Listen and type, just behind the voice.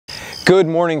Good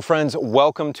morning, friends.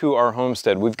 Welcome to our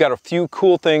homestead. We've got a few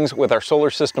cool things with our solar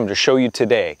system to show you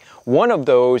today. One of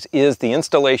those is the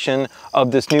installation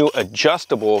of this new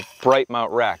adjustable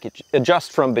Brightmount rack. It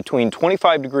adjusts from between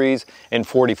 25 degrees and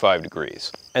 45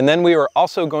 degrees. And then we are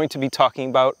also going to be talking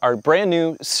about our brand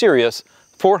new SIRIUS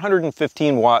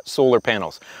 415 watt solar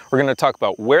panels. We're going to talk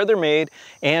about where they're made,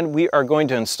 and we are going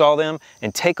to install them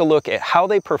and take a look at how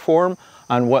they perform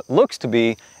on what looks to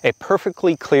be a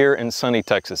perfectly clear and sunny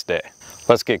Texas day.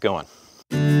 Let's get going.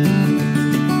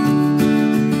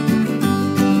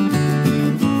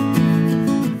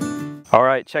 All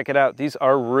right, check it out. These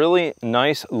are really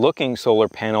nice looking solar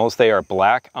panels. They are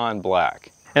black on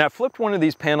black. And I flipped one of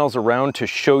these panels around to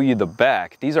show you the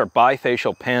back. These are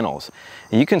bifacial panels.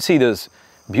 And you can see this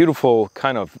beautiful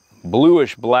kind of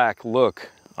bluish black look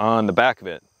on the back of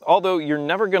it. Although you're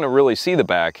never going to really see the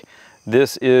back,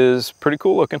 this is pretty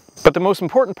cool looking. But the most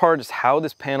important part is how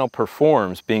this panel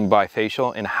performs being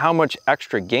bifacial and how much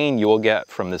extra gain you will get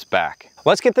from this back.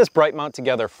 Let's get this Brightmount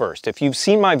together first. If you've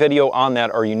seen my video on that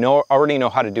or already know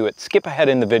how to do it, skip ahead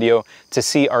in the video to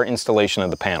see our installation of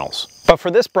the panels. But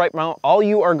for this Brightmount, all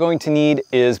you are going to need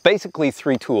is basically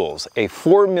three tools: a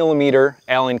 4mm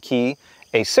Allen key,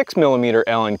 a 6mm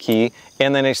Allen key,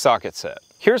 and then a socket set.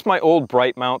 Here's my old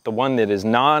Brightmount, the one that is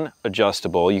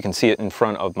non-adjustable. You can see it in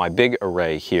front of my big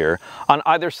array here. On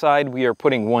either side, we are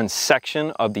putting one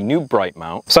section of the new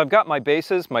Brightmount. So I've got my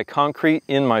bases, my concrete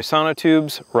in my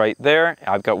sonotubes right there.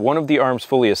 I've got one of the arms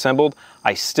fully assembled.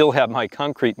 I still have my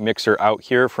concrete mixer out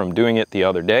here from doing it the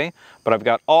other day, but I've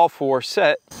got all four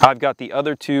set. I've got the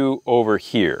other two over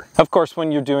here. Of course,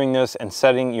 when you're doing this and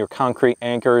setting your concrete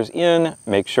anchors in,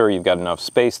 make sure you've got enough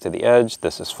space to the edge.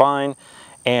 This is fine.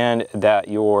 And that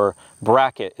your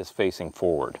bracket is facing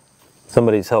forward.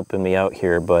 Somebody's helping me out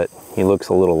here, but he looks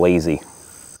a little lazy.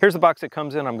 Here's the box that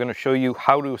comes in. I'm going to show you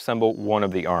how to assemble one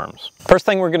of the arms. First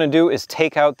thing we're going to do is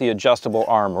take out the adjustable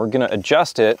arm. We're going to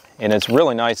adjust it, and it's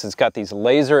really nice. It's got these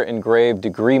laser engraved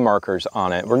degree markers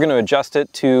on it. We're going to adjust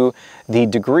it to the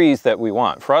degrees that we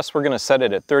want. For us, we're going to set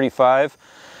it at 35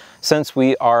 since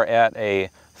we are at a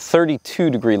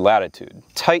 32 degree latitude.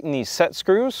 Tighten these set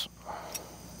screws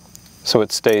so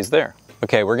it stays there.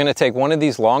 Okay, we're going to take one of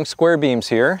these long square beams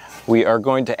here. We are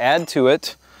going to add to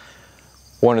it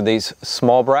one of these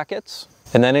small brackets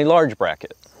and then a large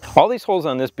bracket. All these holes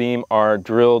on this beam are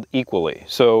drilled equally.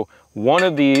 So one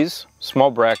of these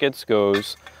small brackets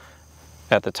goes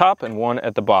at the top and one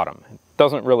at the bottom. It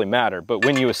doesn't really matter, but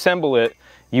when you assemble it,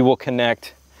 you will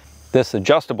connect this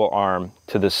adjustable arm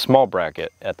to this small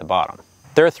bracket at the bottom.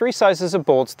 There are three sizes of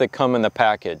bolts that come in the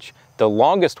package. The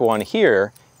longest one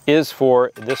here is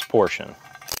for this portion.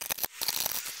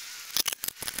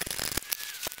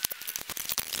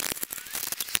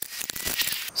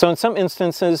 So in some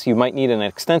instances, you might need an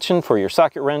extension for your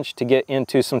socket wrench to get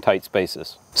into some tight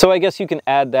spaces. So I guess you can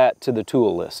add that to the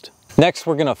tool list. Next,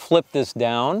 we're going to flip this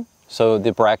down so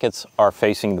the brackets are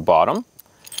facing the bottom.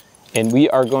 And we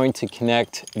are going to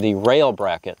connect the rail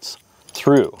brackets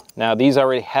through. Now these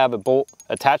already have a bolt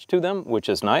attached to them, which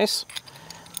is nice.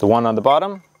 The one on the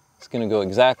bottom, it's going to go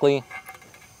exactly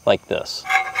like this.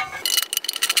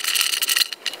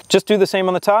 Just do the same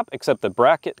on the top, except the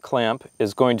bracket clamp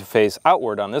is going to face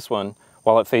outward on this one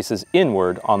while it faces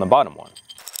inward on the bottom one.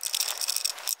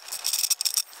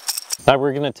 Now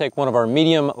we're going to take one of our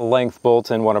medium length bolts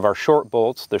and one of our short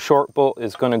bolts. The short bolt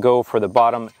is going to go for the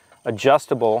bottom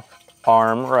adjustable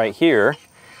arm right here.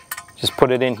 Just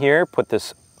put it in here, put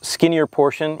this skinnier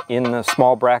portion in the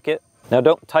small bracket. Now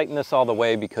don't tighten this all the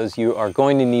way because you are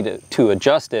going to need to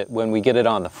adjust it when we get it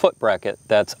on the foot bracket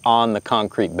that's on the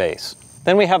concrete base.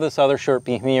 Then we have this other short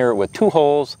beam here with two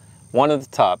holes, one at the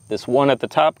top. This one at the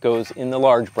top goes in the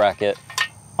large bracket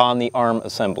on the arm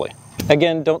assembly.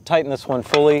 Again, don't tighten this one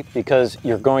fully because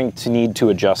you're going to need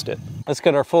to adjust it. Let's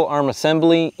get our full arm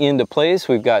assembly into place.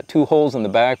 We've got two holes in the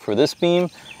back for this beam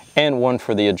and one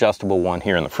for the adjustable one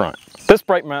here in the front. This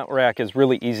Brightmount rack is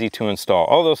really easy to install,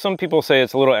 although some people say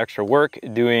it's a little extra work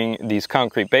doing these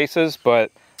concrete bases,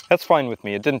 but that's fine with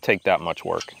me. It didn't take that much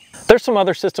work. There's some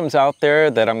other systems out there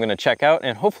that I'm going to check out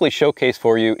and hopefully showcase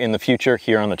for you in the future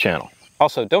here on the channel.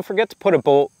 Also, don't forget to put a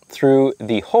bolt through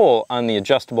the hole on the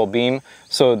adjustable beam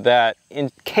so that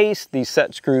in case these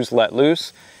set screws let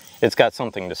loose, it's got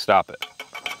something to stop it.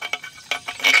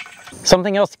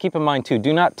 Something else to keep in mind too,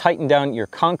 do not tighten down your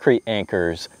concrete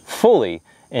anchors fully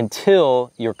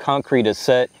until your concrete is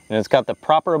set and it's got the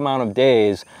proper amount of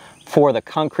days for the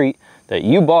concrete that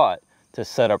you bought to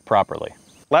set up properly.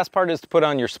 Last part is to put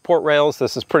on your support rails.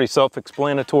 This is pretty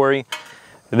self-explanatory.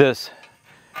 This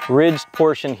ridged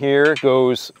portion here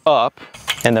goes up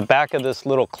and the back of this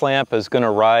little clamp is going to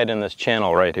ride in this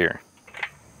channel right here.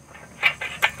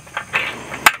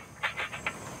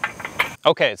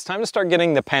 Okay, it's time to start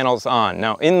getting the panels on.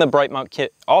 Now in the Brightmount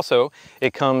kit also,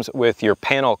 it comes with your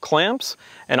panel clamps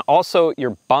and also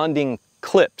your bonding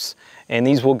clips. And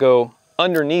these will go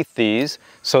underneath these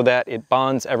so that it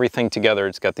bonds everything together.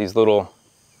 It's got these little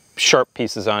sharp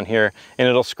pieces on here and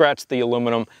it'll scratch the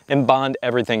aluminum and bond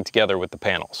everything together with the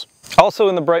panels. Also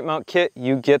in the Brightmount kit,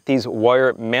 you get these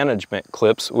wire management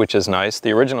clips, which is nice. The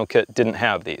original kit didn't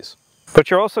have these. But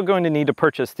you're also going to need to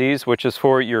purchase these, which is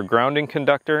for your grounding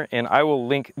conductor, and I will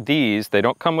link these. They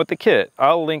don't come with the kit.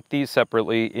 I'll link these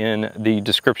separately in the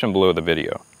description below the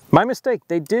video. My mistake,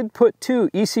 they did put 2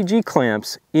 ECG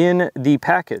clamps in the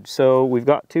package, so we've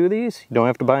got 2 of these. You don't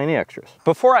have to buy any extras.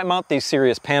 Before I mount these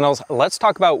SIRIUS panels, let's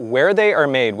talk about where they are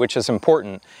made, which is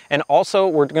important, and also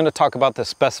we're going to talk about the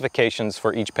specifications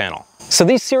for each panel. So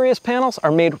these SIRIUS panels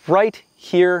are made right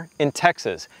here in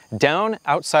Texas, down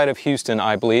outside of Houston,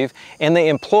 I believe, and they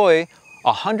employ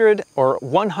 100 or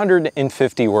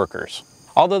 150 workers.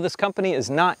 Although this company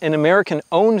is not an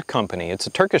American-owned company, it's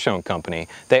a Turkish-owned company,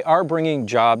 they are bringing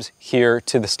jobs here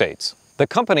to the States. The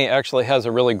company actually has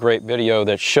a really great video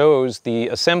that shows the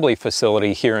assembly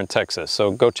facility here in Texas,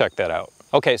 so go check that out.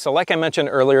 Okay, so like I mentioned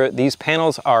earlier, these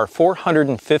panels are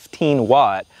 415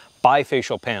 watt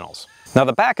bifacial panels. Now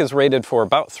the back is rated for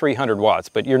about 300 watts,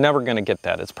 but you're never going to get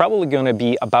that. It's probably going to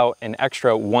be about an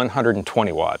extra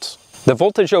 120 watts. The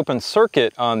voltage open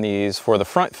circuit on these for the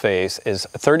front face is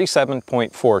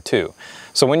 37.42.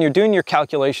 So when you're doing your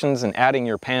calculations and adding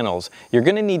your panels, you're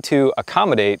going to need to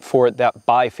accommodate for that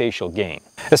bifacial gain,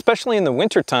 especially in the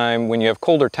wintertime when you have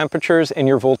colder temperatures and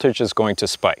your voltage is going to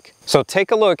spike. So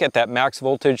take a look at that max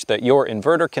voltage that your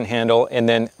inverter can handle and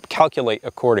then calculate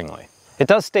accordingly. It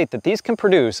does state that these can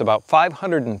produce about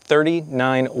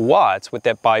 539 watts with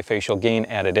that bifacial gain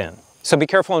added in. So be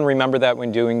careful and remember that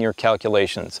when doing your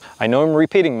calculations. I know I'm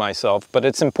repeating myself, but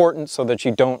it's important so that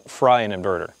you don't fry an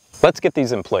inverter. Let's get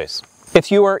these in place.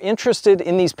 If you are interested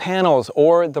in these panels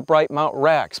or the Brightmount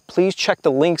racks, please check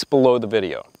the links below the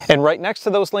video. And right next to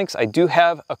those links, I do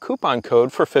have a coupon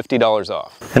code for $50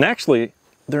 off. And actually,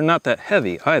 they're not that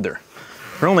heavy either.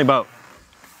 They're only about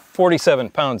 47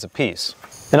 pounds a piece.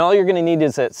 And all you're going to need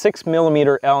is that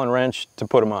 6mm Allen wrench to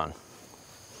put them on.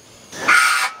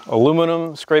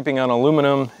 Aluminum, scraping on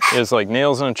aluminum is like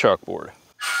nails on a chalkboard.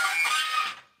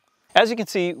 As you can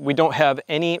see, we don't have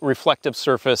any reflective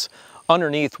surface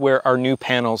underneath where our new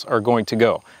panels are going to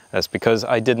go. That's because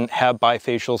I didn't have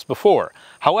bifacials before.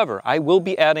 However, I will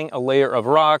be adding a layer of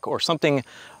rock or something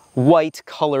white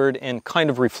colored and kind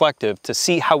of reflective to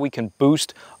see how we can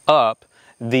boost up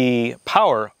the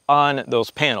power on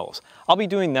those panels. I'll be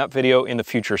doing that video in the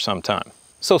future sometime.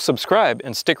 So subscribe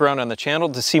and stick around on the channel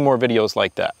to see more videos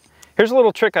like that. Here's a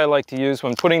little trick I like to use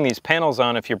when putting these panels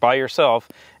on if you're by yourself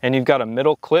and you've got a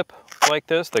middle clip like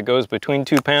this that goes between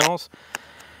 2 panels.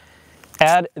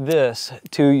 Add this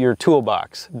to your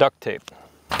toolbox, duct tape.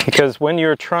 Because when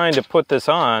you're trying to put this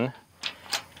on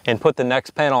and put the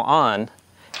next panel on,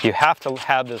 you have to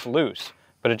have this loose,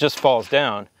 but it just falls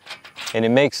down and it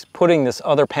makes putting this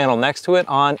other panel next to it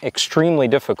on extremely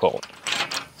difficult.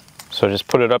 So just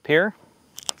put it up here,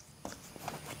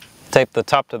 tape the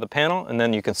top to the panel, and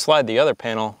then you can slide the other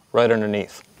panel right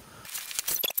underneath.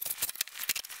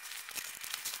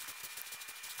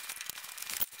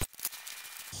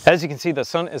 As you can see, the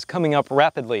sun is coming up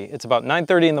rapidly. It's about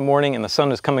 9:30 in the morning and the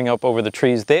sun is coming up over the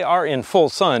trees. They are in full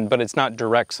sun, but it's not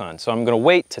direct sun. So I'm going to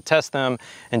wait to test them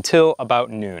until about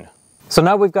noon. So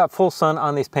now we've got full sun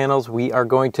on these panels. We are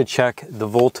going to check the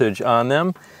voltage on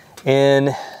them,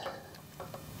 and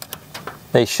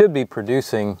they should be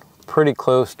producing pretty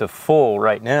close to full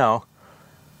right now.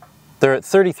 They're at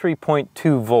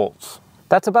 33.2 volts.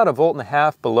 That's about 1.5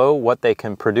 volts below what they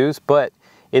can produce, but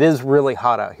it is really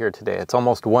hot out here today. It's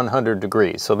almost 100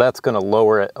 degrees, so that's going to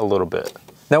lower it a little bit.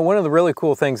 Now, one of the really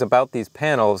cool things about these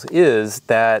panels is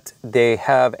that they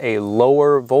have a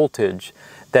lower voltage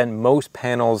than most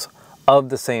panels of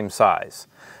the same size.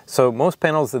 So most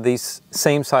panels of these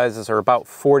same sizes are about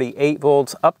 48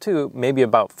 volts up to maybe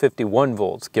about 51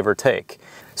 volts, give or take.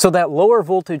 So that lower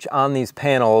voltage on these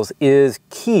panels is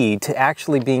key to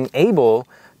actually being able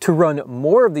to run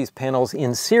more of these panels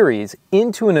in series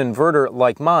into an inverter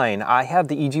like mine. I have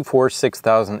the EG4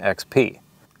 6000 XP.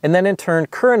 And then in turn,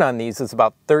 current on these is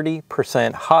about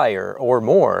 30% higher or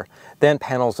more than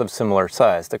panels of similar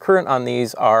size. The current on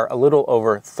these are a little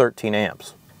over 13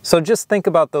 amps. So just think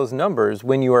about those numbers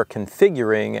when you are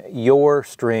configuring your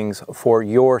strings for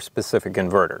your specific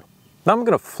inverter. Now I'm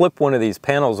going to flip one of these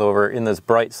panels over in this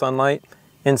bright sunlight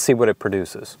and see what it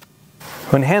produces.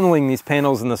 When handling these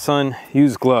panels in the sun,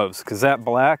 use gloves because that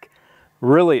black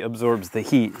really absorbs the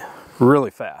heat really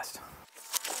fast.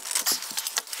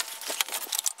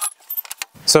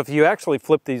 So if you actually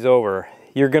flip these over,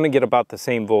 you're going to get about the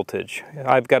same voltage.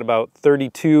 I've got about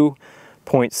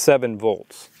 32.7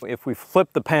 volts. If we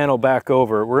flip the panel back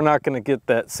over, we're not going to get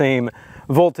that same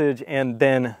voltage and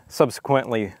then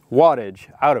subsequently wattage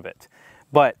out of it.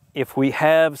 But if we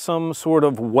have some sort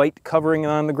of white covering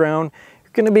on the ground,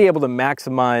 you're going to be able to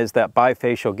maximize that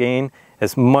bifacial gain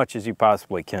as much as you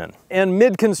possibly can. And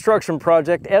mid-construction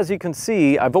project, as you can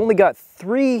see, I've only got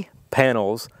 3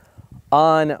 panels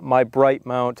on my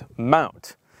Brightmount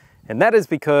mount. And that is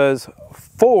because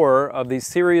 4 of these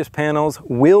SIRIUS panels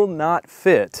will not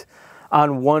fit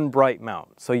on one Brightmount.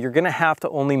 So you're gonna have to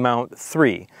only mount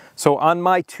 3. So on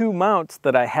my 2 mounts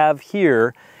that I have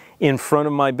here in front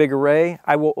of my big array,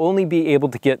 I will only be able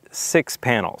to get 6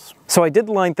 panels. So I did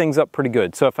line things up pretty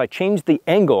good. So if I change the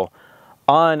angle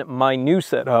on my new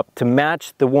setup to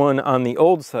match the one on the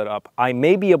old setup, I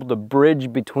may be able to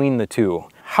bridge between the 2.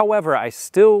 However, I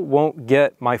still won't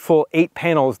get my full 8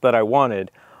 panels that I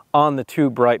wanted on the 2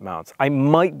 Brightmounts. I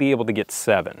might be able to get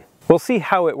 7. We'll see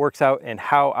how it works out and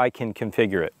how I can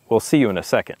configure it. We'll see you in a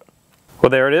second. Well,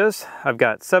 there it is. I've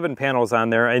got 7 panels on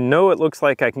there. I know it looks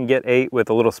like I can get 8 with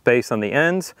a little space on the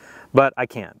ends, but I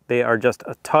can't. They are just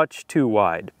a touch too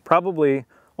wide, probably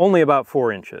only about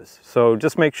 4 inches. So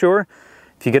just make sure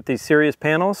if you get these SIRIUS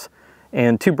panels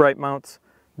and 2 Brightmounts,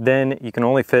 then you can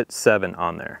only fit 7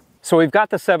 on there. So we've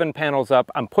got the 7 panels up.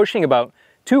 I'm pushing about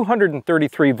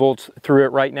 233 volts through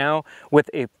it right now with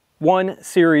a 1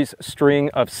 series string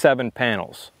of 7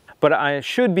 panels. But I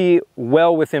should be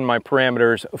well within my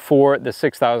parameters for the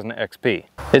 6000 XP.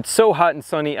 It's so hot and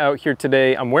sunny out here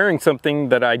today. I'm wearing something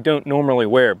that I don't normally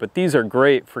wear, but these are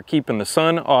great for keeping the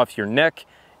sun off your neck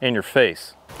and your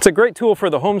face. It's a great tool for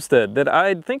the homestead that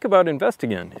I'd think about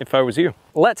investing in if I was you.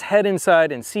 Let's head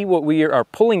inside and see what we are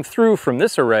pulling through from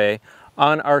this array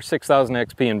on our 6000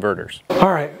 XP inverters.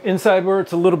 All right, inside where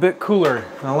it's a little bit cooler.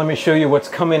 Now let me show you what's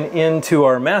coming into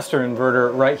our master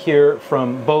inverter right here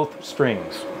from both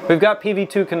strings. We've got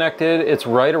PV2 connected. It's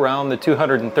right around the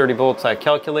 230 volts I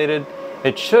calculated.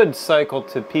 It should cycle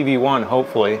to PV1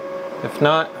 hopefully. If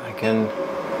not, I can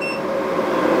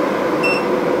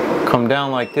come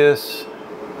down like this,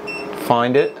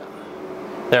 find it.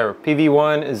 There,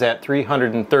 PV1 is at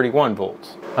 331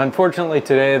 volts. Unfortunately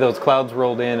today those clouds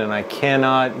rolled in and I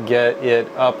cannot get it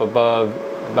up above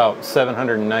about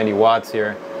 790 watts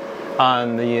here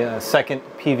on the second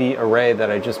PV array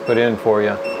that I just put in for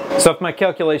you. So if my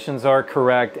calculations are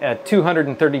correct, at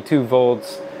 232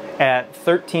 volts at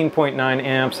 13.9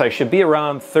 amps, I should be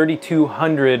around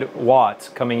 3200 watts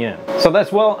coming in. So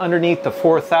that's well underneath the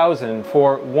 4000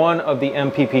 for one of the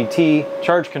MPPT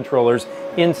charge controllers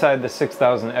inside the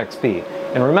 6000 XP.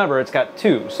 And remember, it's got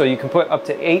 2, so you can put up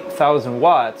to 8000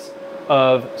 watts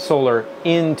of solar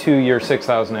into your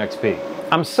 6000 XP.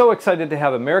 I'm so excited to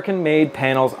have American-made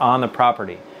panels on the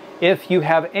property. If you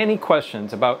have any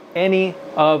questions about any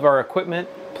of our equipment,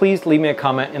 please leave me a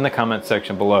comment in the comment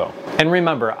section below. And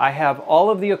remember, I have all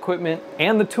of the equipment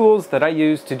and the tools that I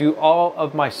use to do all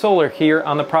of my solar here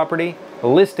on the property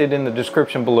listed in the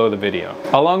description below the video,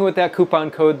 along with that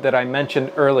coupon code that I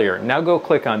mentioned earlier. Now go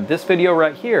click on this video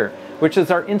right here, which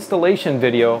is our installation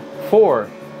video for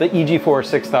the EG4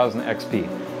 6000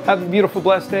 XP. Have a beautiful,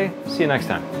 blessed day. See you next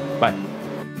time. Bye.